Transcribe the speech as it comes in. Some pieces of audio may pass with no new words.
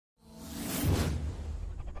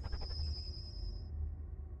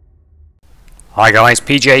Hi guys,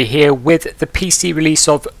 PJ here with the PC release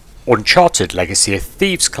of Uncharted Legacy of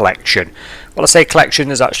Thieves collection. Well, I say collection,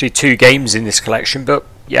 there's actually 2 games in this collection, but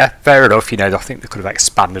yeah, fair enough, you know, I think they could have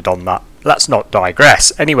expanded on that. Let's not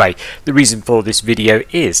digress. Anyway, the reason for this video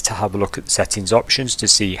is to have a look at the settings options to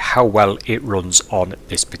see how well it runs on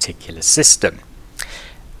this particular system.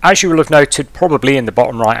 As you will have noted probably in the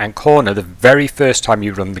bottom right hand corner, the very first time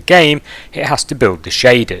you run the game it has to build the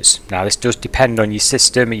shaders. Now this does depend on your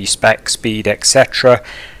system and your spec, speed, etc.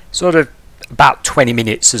 Sort of about 20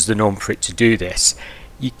 minutes is the norm for it to do this.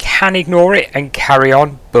 You can ignore it and carry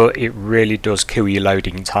on, but it really does kill your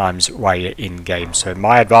loading times while you're in game. So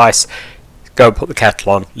my advice, go and put the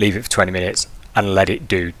kettle on, leave it for 20 minutes and let it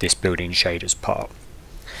do this building shaders part.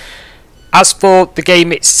 As for the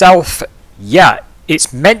game itself, yeah,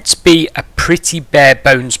 it's meant to be a pretty bare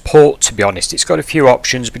bones port, to be honest. It's got a few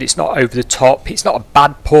options, but it's not over the top. It's not a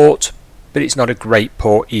bad port, but it's not a great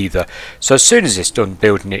port either. So as soon as it's done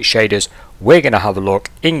building its shaders, we're going to have a look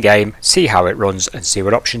in game, see how it runs and see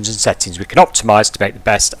what options and settings we can optimize to make the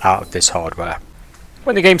best out of this hardware.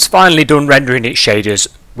 When the game's finally done rendering its shaders,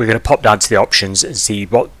 we're going to pop down to the options and see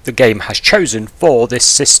what the game has chosen for this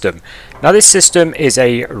system. Now this system is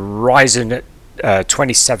a Ryzen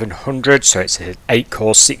 2700, so it's an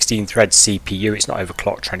 8-core 16-thread CPU. It's not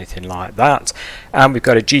overclocked or anything like that, and we've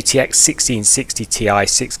got a GTX 1660 Ti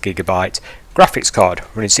 6GB graphics card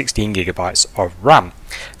running 16GB of RAM.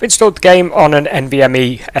 I've installed the game on an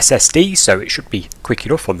NVMe SSD, so it should be quick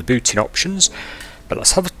enough on the booting options, but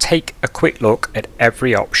let's take a quick look at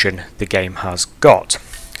every option the game has got.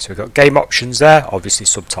 So we've got game options there, obviously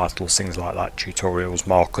subtitles, things like that, tutorials,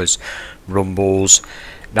 markers, rumbles.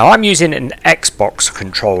 Now I'm using an Xbox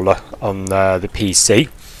controller on the PC,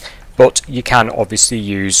 but you can obviously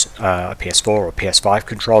use a PS4 or PS5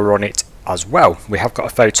 controller on it as well. We have got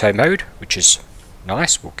a photo mode, which is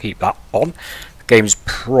nice, we'll keep that on. The game's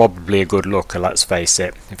probably a good looker, let's face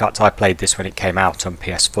it. In fact, I played this when it came out on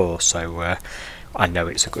PS4, so I know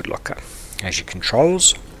it's a good looker. There's your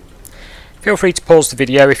controls. Feel free to pause the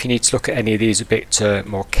video if you need to look at any of these a bit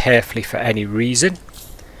more carefully for any reason.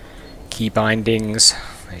 Key bindings.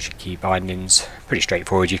 There's your key bindings, pretty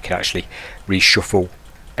straightforward. You can actually reshuffle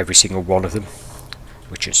every single one of them,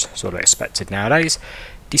 which is sort of expected nowadays.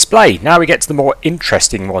 Display, now we get to the more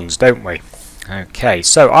interesting ones, don't we? Okay,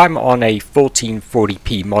 so I'm on a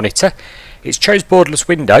 1440p monitor. It's chose borderless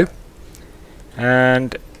window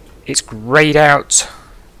and it's grayed out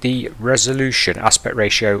the resolution, aspect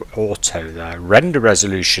ratio auto there. Render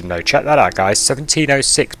resolution though, check that out guys,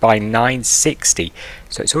 1706 by 960,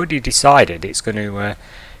 so it's already decided it's going to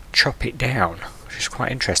chop it down, which is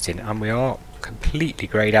quite interesting, and we are completely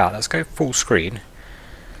greyed out. Let's go full screen,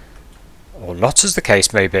 or not, as the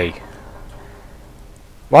case may be.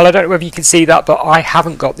 Well, I don't know whether you can see that, but I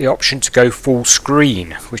haven't got the option to go full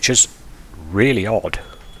screen, which is really odd.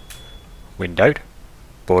 Windowed,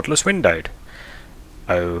 borderless windowed.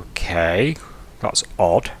 Okay, that's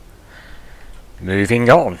odd. Moving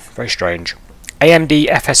on, very strange. AMD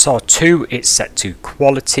FSR2, it's set to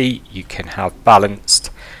quality. You can have balanced,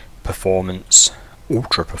 performance,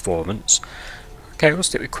 ultra performance. Okay, we'll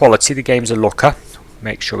stick with quality. The game's a looker.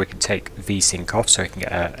 Make sure we can take VSync off so we can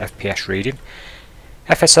get a FPS reading.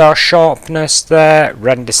 FSR sharpness there,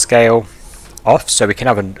 render scale off, so we can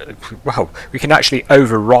have we can actually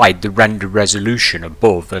override the render resolution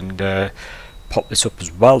above and pop this up as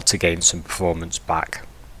well to gain some performance back.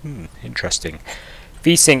 Interesting.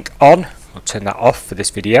 VSync on, we'll turn that off for this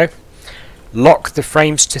video. Lock the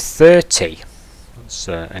frames to 30. That's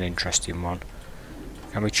an interesting one.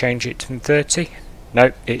 Can we change it to 30?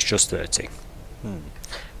 No, it's just 30.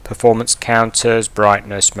 Performance counters,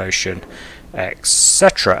 brightness, motion,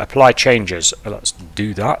 etc. Apply changes. Let's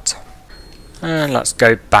do that. And let's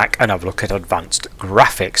go back and have a look at advanced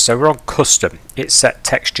graphics. So we're on custom. It's set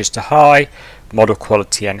textures to high, model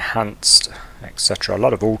quality enhanced, etc. A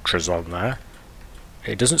lot of ultras on there.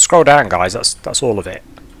 It doesn't scroll down, guys. That's all of it.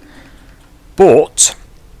 But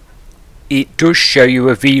it does show you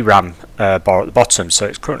a VRAM bar at the bottom, so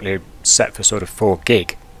it's currently set for sort of 4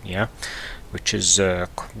 gig, yeah, which is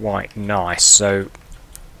quite nice. So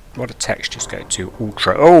what do textures go to?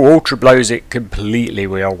 Ultra. Oh, ultra blows it completely.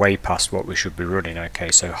 We are way past what we should be running.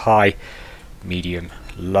 Okay, so high, medium,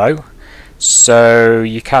 low. So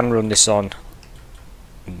you can run this on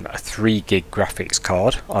a 3 gig graphics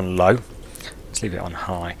card on low. Let's leave it on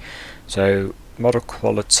high. So model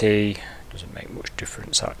quality doesn't make much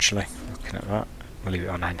difference actually. Looking at that, we'll leave it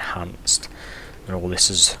on enhanced. And all this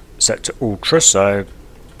is set to ultra. So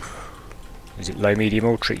is it low, medium,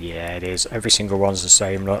 ultra? Yeah, it is. Every single one's the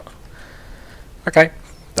same. Look. Okay,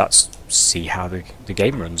 let's see how the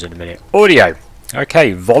game runs in a minute. Audio.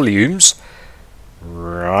 Okay, volumes.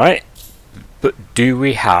 Right. But do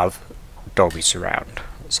we have Dolby Surround?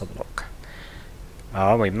 Let's have a look.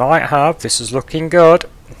 Oh, we might have. This is looking good.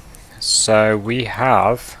 So we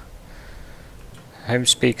have home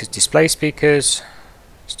speakers, display speakers,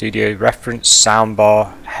 studio reference,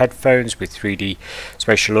 soundbar, headphones with 3D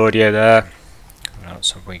spatial audio there. What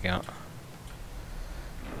else have we got?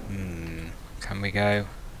 Can we go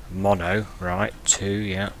mono? Right, 2,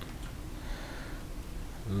 yeah.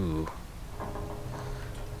 Ooh.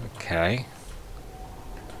 Okay.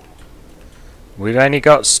 We've only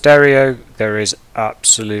got stereo. There is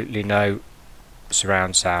absolutely no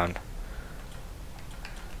surround sound.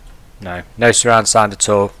 No surround sound at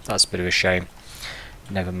all. That's a bit of a shame.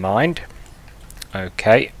 Never mind.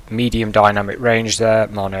 Okay, medium dynamic range there.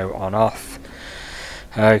 Mono on off.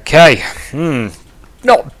 Okay.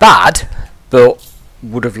 Not bad, but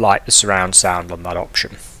would have liked the surround sound on that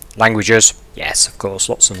option. Languages, yes, of course,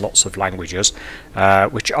 lots and lots of languages,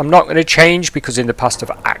 which I'm not going to change because in the past I've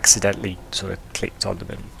accidentally sort of clicked on them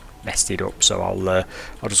and messed it up. So I'll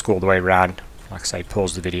just go all the way around. Like I say,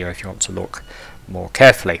 pause the video if you want to look more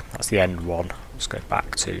carefully. That's the end one. Let's go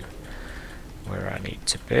back to where I need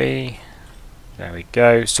to be. There we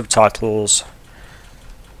go. Subtitles.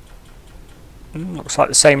 Looks like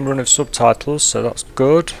the same run of subtitles, so that's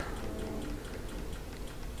good.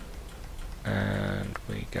 And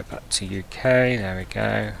we go back to UK, there we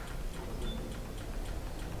go.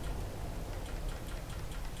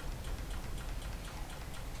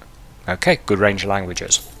 Okay, good range of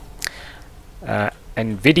languages.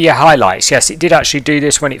 NVIDIA highlights, yes, it did actually do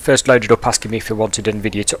this when it first loaded up, asking me if I wanted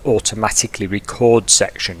NVIDIA to automatically record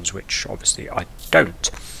sections, which obviously I don't.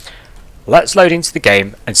 Let's load into the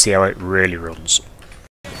game and see how it really runs.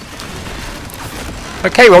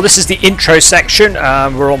 Okay, well this is the intro section.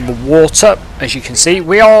 We're on the water, as you can see.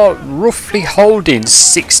 We are roughly holding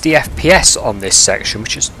 60 FPS on this section,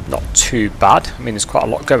 which is not too bad. I mean, there's quite a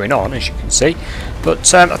lot going on, as you can see.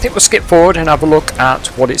 But I think we'll skip forward and have a look at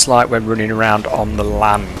what it's like when running around on the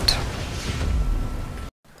land.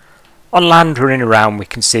 On land, running around, we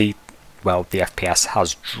can see, well, the FPS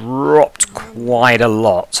has dropped quite a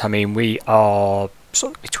lot. I mean, we are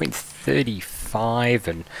sort of between 35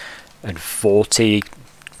 and 40,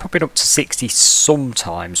 probably up to 60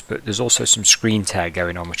 sometimes, but there's also some screen tear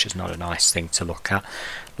going on, which is not a nice thing to look at.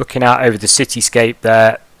 Looking out over the cityscape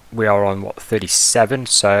there, we are on what, 37,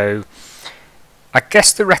 so I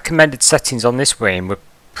guess the recommended settings on this game were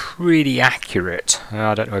pretty accurate.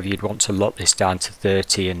 I don't know if you'd want to lock this down to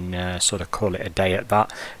 30 and sort of call it a day at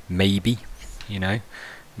that. Maybe, you know,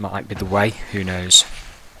 might be the way, who knows.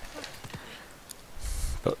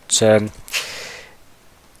 But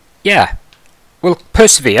yeah, we'll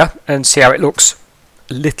persevere and see how it looks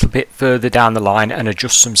a little bit further down the line and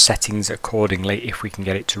adjust some settings accordingly if we can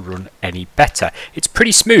get it to run any better. It's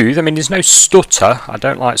pretty smooth. I mean, there's no stutter. I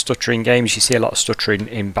don't like stuttering games. You see a lot of stuttering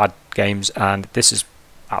in bad games, and this is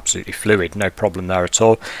absolutely fluid. No problem there at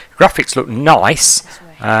all. Graphics look nice.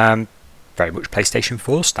 Very much PlayStation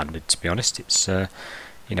 4 standard, to be honest. It's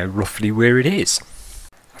you know, roughly where it is.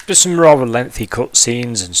 After some rather lengthy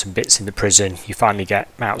cutscenes and some bits in the prison, you finally get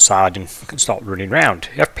outside and can start running around.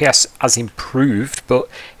 FPS has improved, but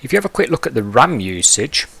if you have a quick look at the RAM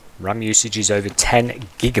usage is over 10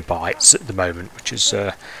 gigabytes at the moment, which is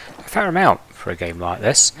a fair amount for a game like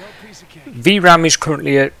this. VRAM is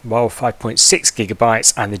currently at, well, 5.6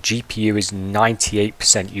 gigabytes, and the GPU is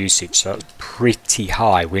 98% usage, so that's pretty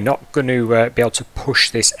high. We're not going to be able to push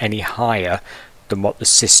this any higher than what the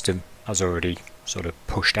system has already sort of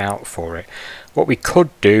pushed out for it. What we could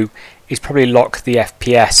do is probably lock the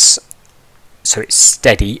FPS so it's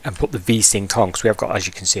steady and put the VSync on, because we have got, as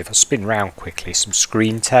you can see, if I spin round quickly, some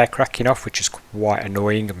screen tear cracking off, which is quite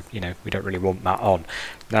annoying, and you know, we don't really want that on.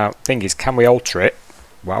 Now, thing is, can we alter it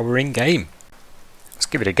while we're in game? Let's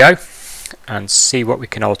give it a go and see what we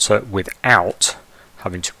can alter without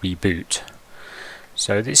having to reboot.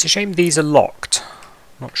 So it's a shame these are locked.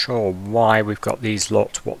 Not sure why we've got these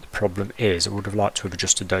locked, what the problem is. I would have liked to have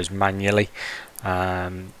adjusted those manually.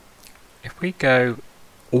 If we go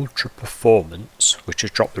ultra performance, which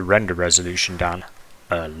has dropped the render resolution down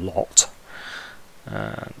a lot,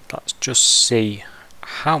 let's just see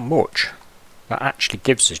how much that actually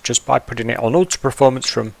gives us just by putting it on ultra performance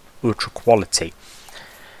from ultra quality.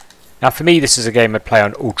 Now for me, this is a game I'd play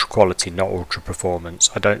on ultra quality, not ultra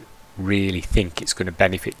performance. I don't really think it's going to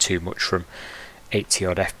benefit too much from 80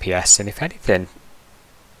 odd FPS, and if anything,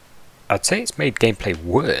 I'd say it's made gameplay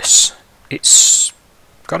worse. It's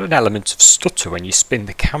got an element of stutter when you spin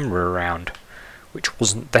the camera around, which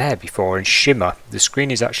wasn't there before, and shimmer. The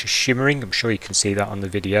screen is actually shimmering. I'm sure you can see that on the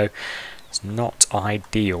video. It's not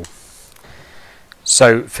ideal.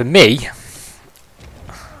 So for me,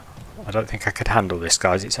 I don't think I could handle this,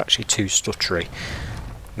 guys. It's actually too stuttery.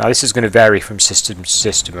 Now this is going to vary from system to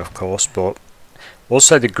system, of course, but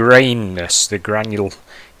also the grainness, the granule,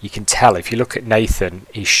 you can tell if you look at Nathan,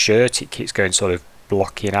 his shirt, it keeps going sort of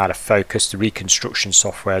blocking out of focus. The reconstruction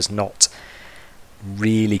software is not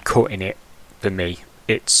really cutting it for me.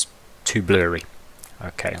 It's too blurry.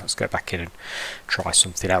 Okay, let's go back in and try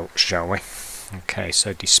something else, shall we? Okay,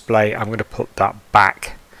 so display, I'm going to put that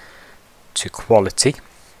back to quality,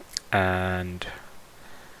 and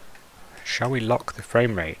shall we lock the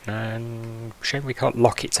frame rate? And shame we can't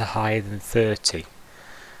lock it to higher than 30,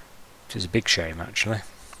 which is a big shame actually.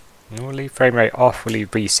 And we'll leave frame rate off, we'll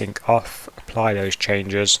leave VSync off, apply those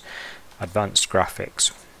changes, advanced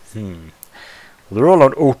graphics. Well, they're all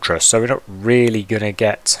on ultra, so we're not really going to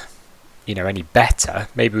get, you know, any better.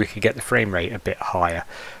 Maybe we could get the frame rate a bit higher.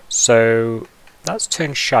 So let's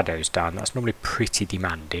turn shadows down, that's normally pretty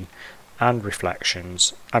demanding, and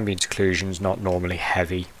reflections, ambient occlusions, not normally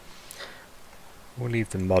heavy. We'll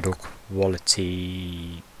leave the model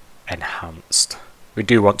quality enhanced. We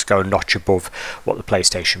do want to go a notch above what the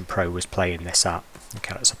PlayStation Pro was playing this at.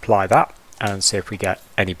 Okay, let's apply that and see if we get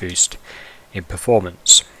any boost in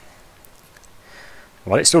performance.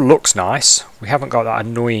 Well, it still looks nice. We haven't got that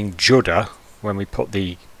annoying judder when we put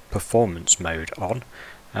the performance mode on.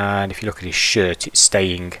 And if you look at his shirt, it's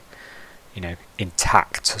staying, you know,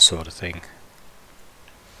 intact sort of thing.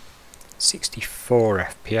 64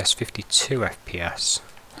 FPS, 52 FPS.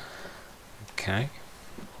 Okay.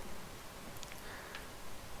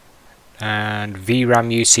 And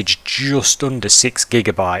VRAM usage just under 6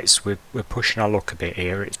 gigabytes. We're pushing our luck a bit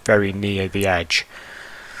here. It's very near the edge.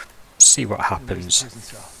 See what happens. How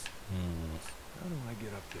do I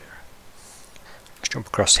get up there? Let's jump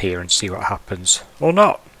across here and see what happens. Or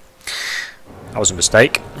not. That was a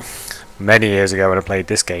mistake. Many years ago when I played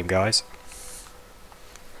this game, guys.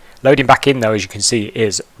 Loading back in though, as you can see, it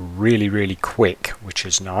is really, really quick, which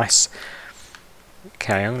is nice.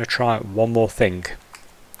 Okay, I'm going to try one more thing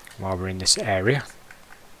while we're in this area,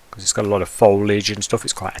 because it's got a lot of foliage and stuff.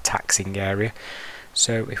 It's quite a taxing area.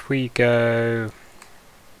 So if we go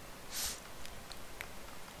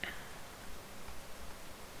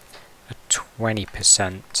a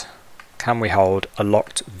 20%, can we hold a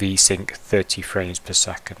locked VSync 30 frames per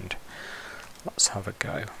second? Let's have a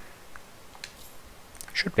go.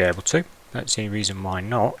 Should be able to. Don't see any reason why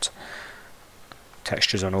not.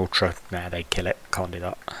 Textures on ultra, nah, they kill it. Can't do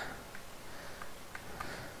that.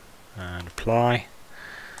 And apply.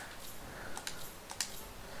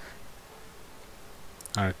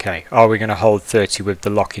 Okay, are we going to hold 30 with the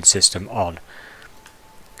locking system on?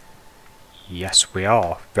 Yes, we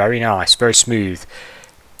are. Very nice, very smooth.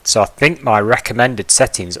 So I think my recommended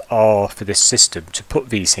settings are for this system to put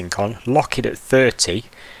VSync on, lock it at 30,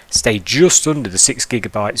 stay just under the 6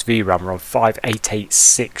 gigabytes VRAM. We're on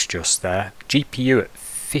 5886 just there. GPU at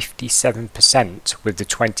 57% with the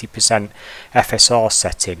 20% FSR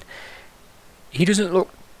setting. He doesn't look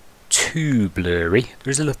too blurry.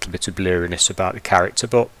 There's a little bit of blurriness about the character,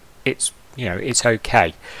 but it's, you know, it's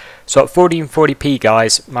okay. So at 1440p,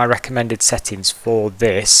 guys, my recommended settings for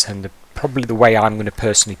this, and probably the way I'm going to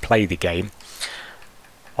personally play the game,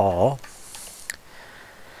 are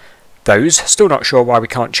those. Still not sure why we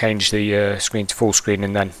can't change the screen to full screen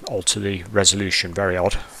and then alter the resolution. Very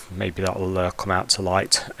odd. Maybe that will come out to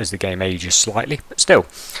light as the game ages slightly, but still.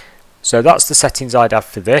 So that's the settings I'd have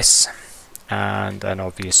for this, and then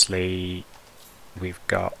obviously we've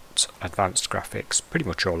got advanced graphics pretty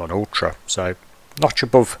much all on ultra, so notch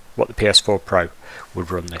above what the PS4 Pro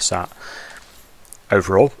would run this at.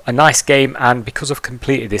 Overall, a nice game, and because I've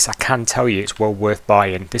completed this, I can tell you it's well worth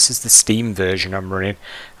buying. This is the Steam version I'm running,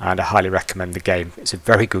 and I highly recommend the game. It's a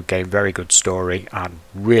very good game, very good story, and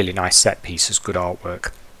really nice set pieces, good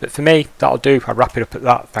artwork. But for me, that'll do. I'll wrap it up at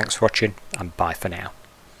that. Thanks for watching, and bye for now.